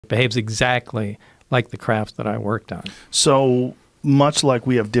behaves exactly like the craft that I worked on. So much like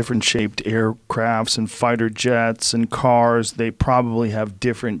we have different shaped aircrafts and fighter jets and cars, they probably have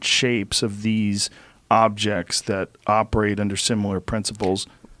different shapes of these objects that operate under similar principles.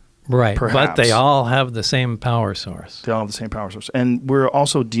 Right, perhaps. But they all have the same power source. They all have the same power source. And we're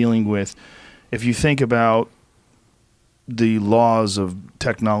also dealing with, if you think about the laws of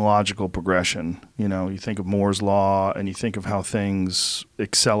technological progression, you know, you think of Moore's law and you think of how things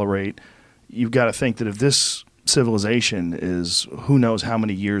accelerate, you've got to think that if this civilization is who knows how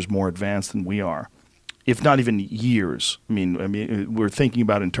many years more advanced than we are, if not even years. I mean, we're thinking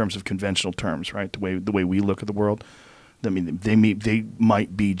about it in terms of conventional terms, right? The way we look at the world. I mean, they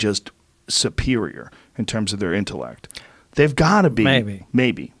might be just superior in terms of their intellect. They've got to be.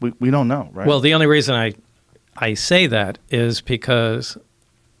 Maybe. We don't know, right? Well, the only reason I say that is because,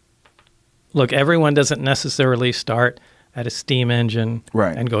 look, everyone doesn't necessarily start at a steam engine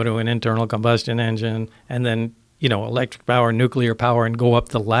and go to an internal combustion engine and then, you know, electric power, nuclear power, and go up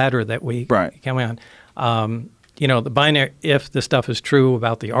the ladder that we come on. You know, the binary, if the stuff is true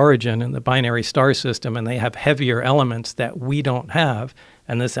about the origin and the binary star system, and they have heavier elements that we don't have,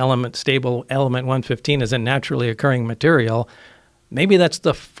 and this stable element 115 is a naturally occurring material, maybe that's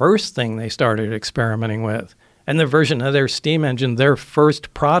the first thing they started experimenting with. And the version of their steam engine, their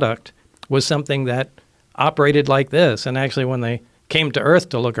first product, was something that operated like this. And actually, when they came to Earth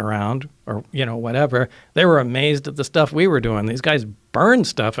to look around, or, you know, whatever, they were amazed at the stuff we were doing. These guys burned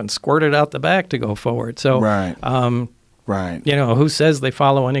stuff and squirted out the back to go forward. So, you know, who says they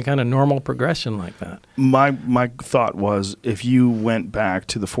follow any kind of normal progression like that? My thought was, if you went back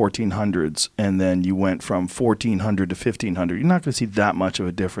to the 1400s and then you went from 1400 to 1500, you're not going to see that much of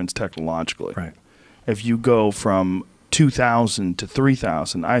a difference technologically. Right. If you go from 2000 to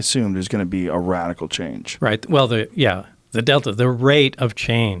 3000, I assume there's going to be a radical change. Right. Well, the delta, the rate of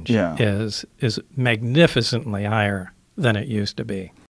change is magnificently higher than it used to be.